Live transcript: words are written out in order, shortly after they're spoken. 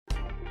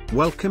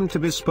Welcome to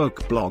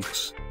Bespoke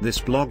Blogs. This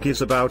blog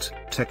is about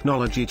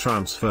technology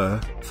transfer,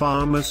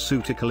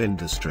 pharmaceutical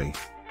industry.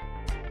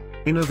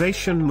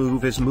 Innovation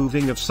move is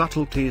moving of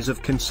subtleties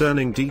of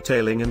concerning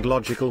detailing and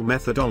logical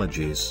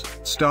methodologies,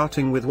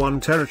 starting with one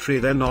territory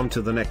then on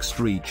to the next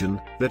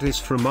region, that is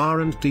from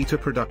R&D to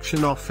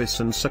production office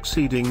and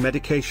succeeding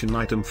medication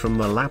item from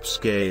the lab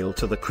scale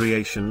to the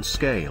creation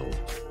scale.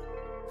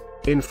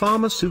 In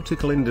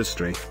pharmaceutical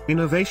industry,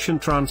 innovation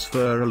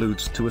transfer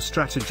alludes to a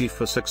strategy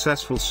for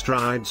successful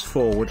strides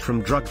forward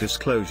from drug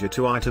disclosure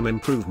to item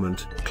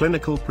improvement,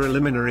 clinical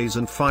preliminaries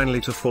and finally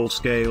to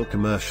full-scale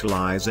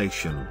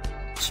commercialization.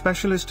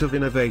 Specialist of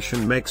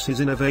innovation makes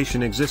his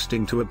innovation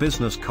existing to a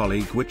business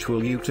colleague which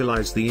will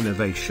utilize the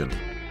innovation.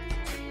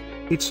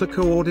 It's a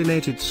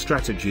coordinated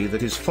strategy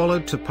that is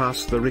followed to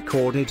pass the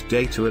recorded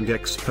data and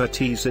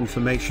expertise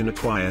information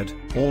acquired,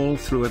 all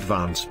through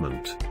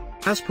advancement.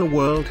 As per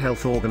World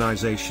Health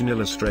Organization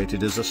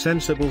illustrated as a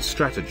sensible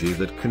strategy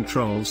that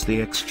controls the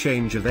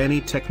exchange of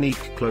any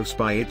technique close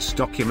by its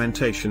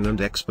documentation and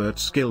expert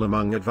skill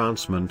among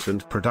advancement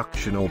and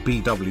production or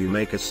BW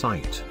maker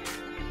site.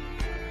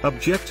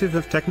 Objective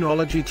of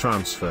technology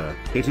transfer: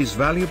 it is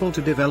valuable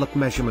to develop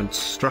measurement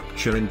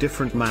structure in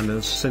different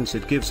manners since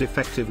it gives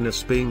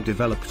effectiveness being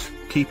developed,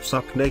 keeps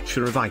up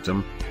nature of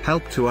item,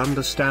 help to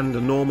understand a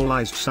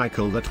normalized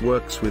cycle that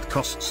works with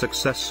cost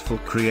successful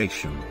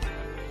creation.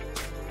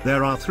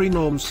 There are three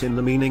norms in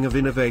the meaning of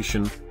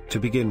innovation.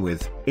 To begin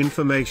with,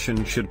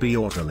 information should be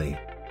orderly.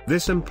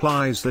 This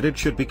implies that it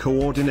should be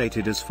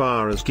coordinated as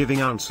far as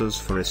giving answers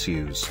for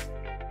issues.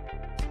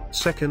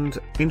 Second,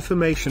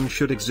 information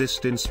should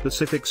exist in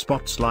specific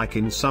spots like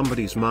in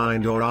somebody's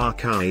mind or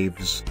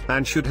archives,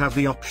 and should have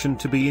the option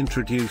to be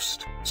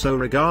introduced, so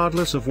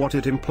regardless of what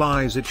it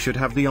implies it should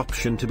have the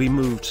option to be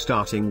moved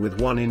starting with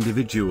one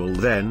individual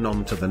then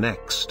on to the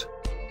next.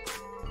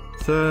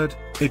 Third,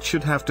 it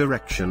should have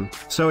direction,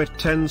 so it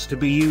tends to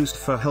be used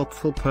for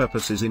helpful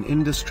purposes in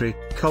industry,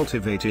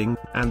 cultivating,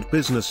 and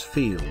business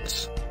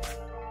fields.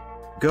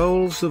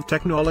 Goals of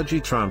technology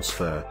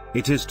transfer: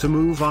 it is to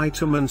move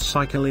item and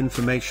cycle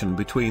information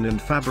between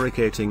and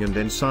fabricating and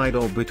inside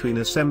or between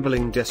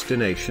assembling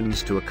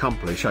destinations to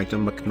accomplish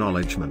item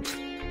acknowledgement.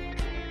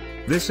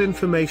 This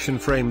information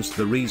frames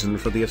the reason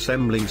for the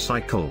assembling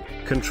cycle,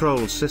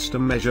 control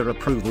system measure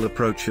approval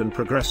approach and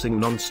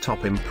progressing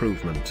non-stop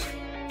improvement.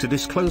 To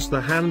disclose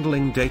the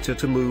handling data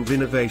to move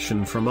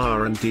innovation from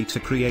R&D to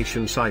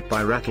creation site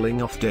by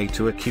rattling off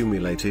data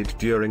accumulated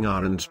during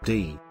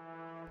R&D.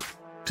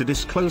 To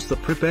disclose the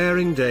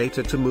preparing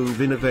data to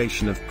move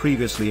innovation of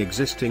previously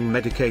existing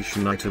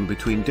medication item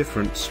between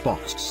different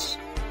spots.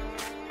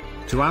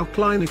 To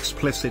outline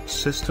explicit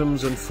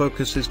systems and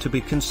focuses to be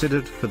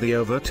considered for the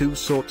over two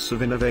sorts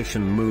of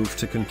innovation move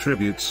to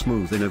contribute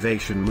smooth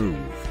innovation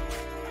move.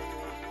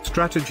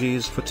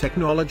 Strategies for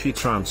technology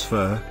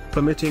transfer: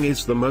 permitting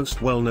is the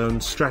most well-known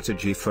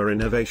strategy for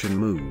innovation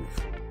move.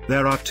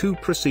 There are two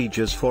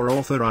procedures for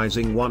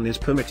authorizing. One is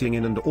permitting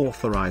in and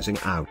authorizing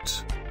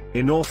out.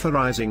 In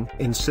authorizing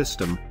in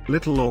system,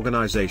 little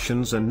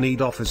organizations and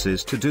need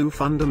offices to do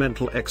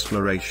fundamental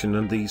exploration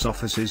and these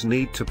offices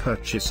need to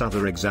purchase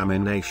other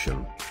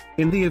examination.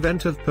 In the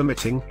event of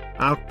permitting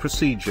out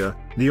procedure,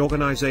 the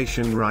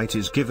organization right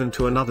is given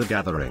to another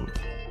gathering.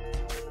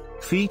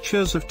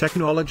 Features of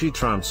technology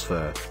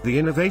transfer: the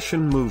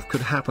innovation move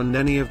could happen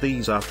any of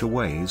these after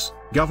ways: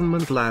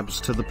 government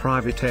labs to the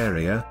private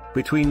area,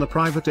 between the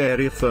private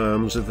area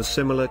firms of a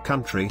similar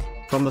country,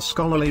 from the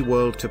scholarly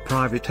world to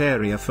private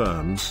area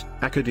firms,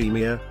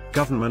 academia,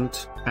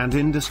 government, and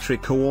industry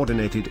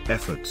coordinated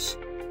efforts.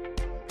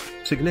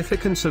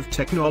 Significance of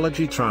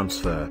technology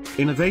transfer: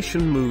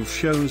 innovation move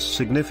shows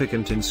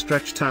significant in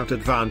stretched out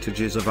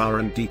advantages of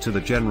R&D to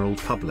the general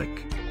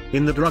public.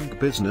 In the drug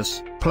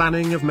business,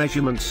 planning of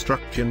measurement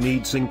structure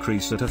needs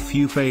increase at a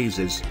few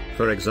phases.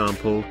 For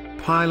example,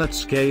 pilot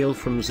scale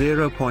from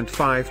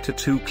 0.5 to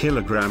 2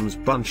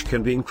 kg bunch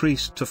can be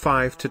increased to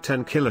 5 to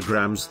 10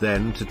 kg,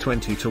 then to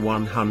 20 to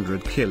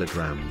 100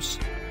 kg.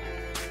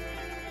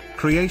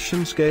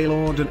 Creation scale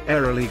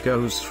ordinarily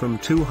goes from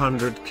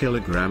 200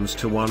 kg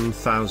to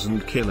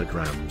 1000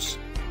 kg.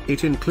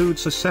 It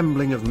includes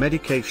assembling of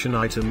medication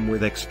item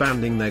with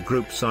expanding their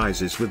group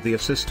sizes with the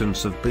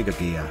assistance of bigger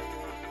gear.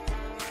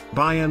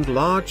 By and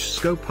large,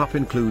 scope up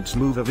includes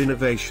move of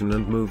innovation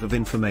and move of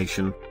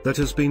information that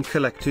has been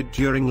collected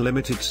during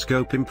limited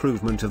scope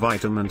improvement of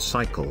item and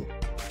cycle.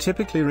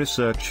 Typically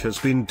research has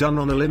been done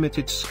on a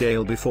limited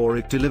scale before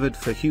it delivered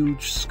for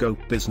huge scope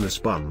business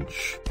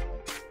bunch.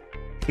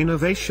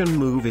 Innovation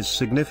move is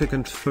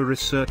significant for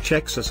research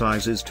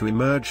exercises to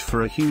emerge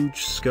for a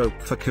huge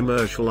scope for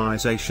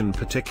commercialization,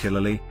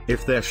 particularly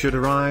if there should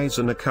arise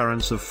an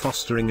occurrence of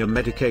fostering a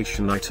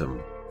medication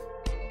item.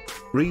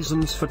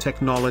 Reasons for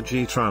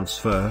technology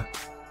transfer: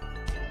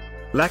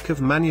 lack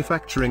of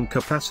manufacturing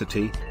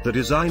capacity. The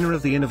designer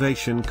of the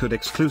innovation could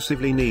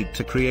exclusively need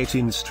to create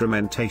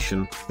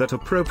instrumentation that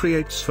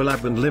appropriates for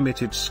lab and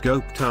limited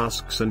scope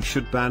tasks and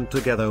should band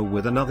together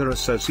with another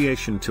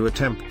association to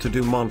attempt to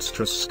do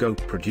monstrous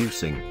scope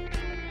producing.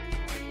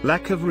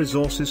 Lack of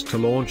resources to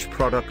launch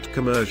product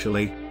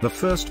commercially. The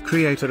first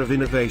creator of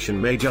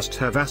innovation may just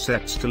have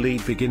assets to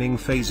lead beginning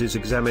phases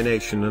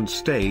examination and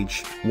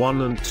stage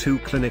 1 and 2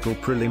 clinical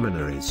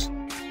preliminaries.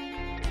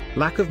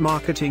 Lack of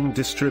marketing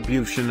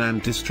distribution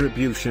and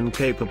distribution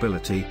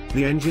capability.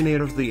 The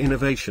engineer of the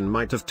innovation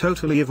might have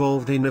totally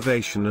evolved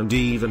innovation and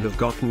even have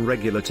gotten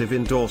regulative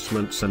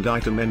endorsements and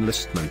item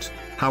enlistment,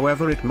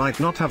 however it might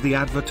not have the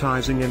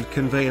advertising and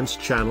conveyance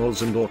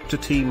channels and ought to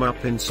team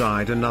up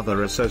inside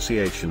another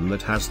association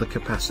that has the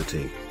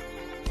capacity.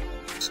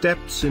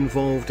 Steps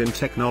involved in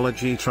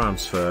technology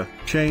transfer.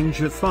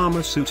 Change a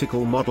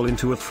pharmaceutical model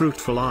into a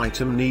fruitful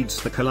item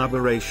needs the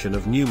collaboration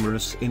of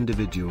numerous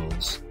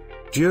individuals.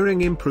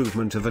 During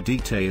improvement of a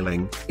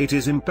detailing, it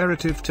is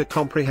imperative to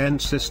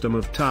comprehend system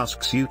of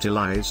tasks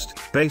utilized,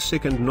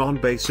 basic and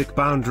non-basic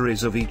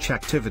boundaries of each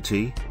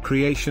activity,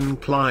 creation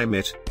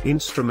climate,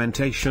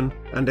 instrumentation,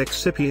 and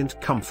excipient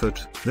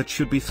comfort, that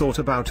should be thought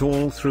about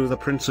all through the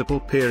principal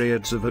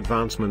periods of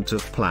advancement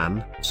of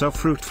plan, so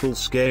fruitful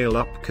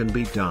scale-up can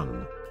be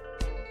done.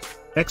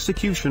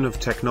 Execution of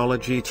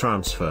technology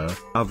transfer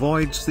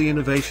avoids the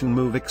innovation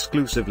move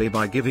exclusively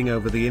by giving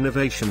over the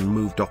innovation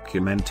move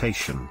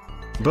documentation.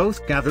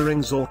 Both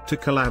gatherings ought to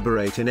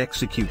collaborate in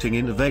executing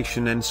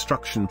innovation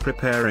instruction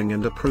preparing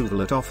and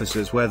approval at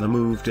offices where the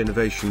moved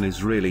innovation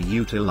is really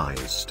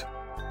utilized.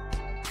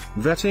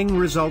 Vetting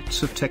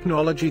results of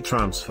technology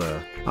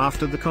transfer.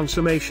 After the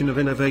consummation of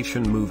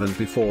innovation move and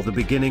before the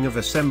beginning of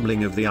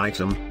assembling of the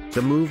item,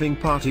 the moving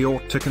party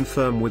ought to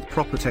confirm with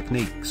proper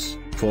techniques,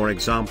 for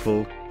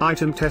example,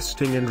 item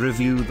testing and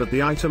review that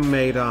the item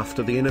made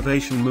after the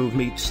innovation move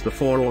meets the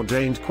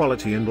foreordained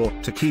quality and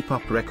ought to keep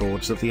up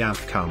records of the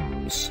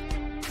outcomes.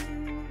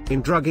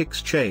 In drug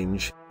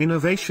exchange,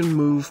 innovation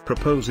move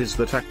proposes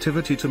that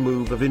activity to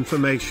move of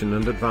information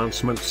and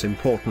advancements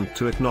important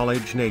to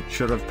acknowledge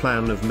nature of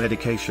plan of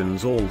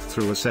medications all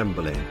through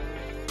assembling.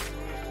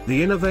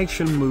 The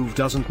innovation move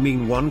doesn't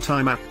mean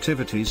one-time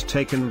activities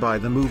taken by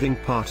the moving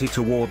party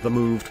toward the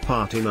moved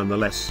party.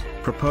 Nonetheless,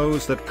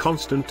 propose that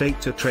constant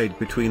data trade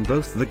between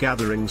both the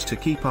gatherings to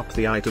keep up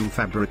the item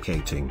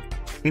fabricating.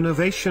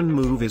 Innovation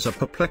move is a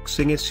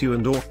perplexing issue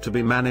and ought to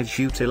be managed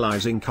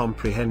utilizing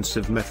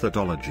comprehensive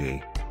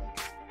methodology.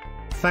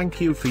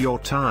 Thank you for your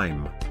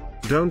time.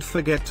 Don't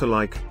forget to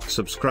like,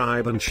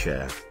 subscribe and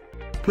share.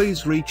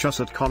 Please reach us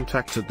at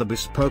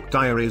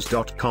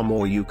contact@thebespokediaries.com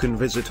or you can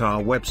visit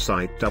our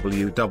website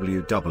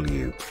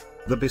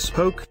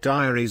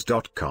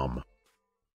www.thebespokediaries.com.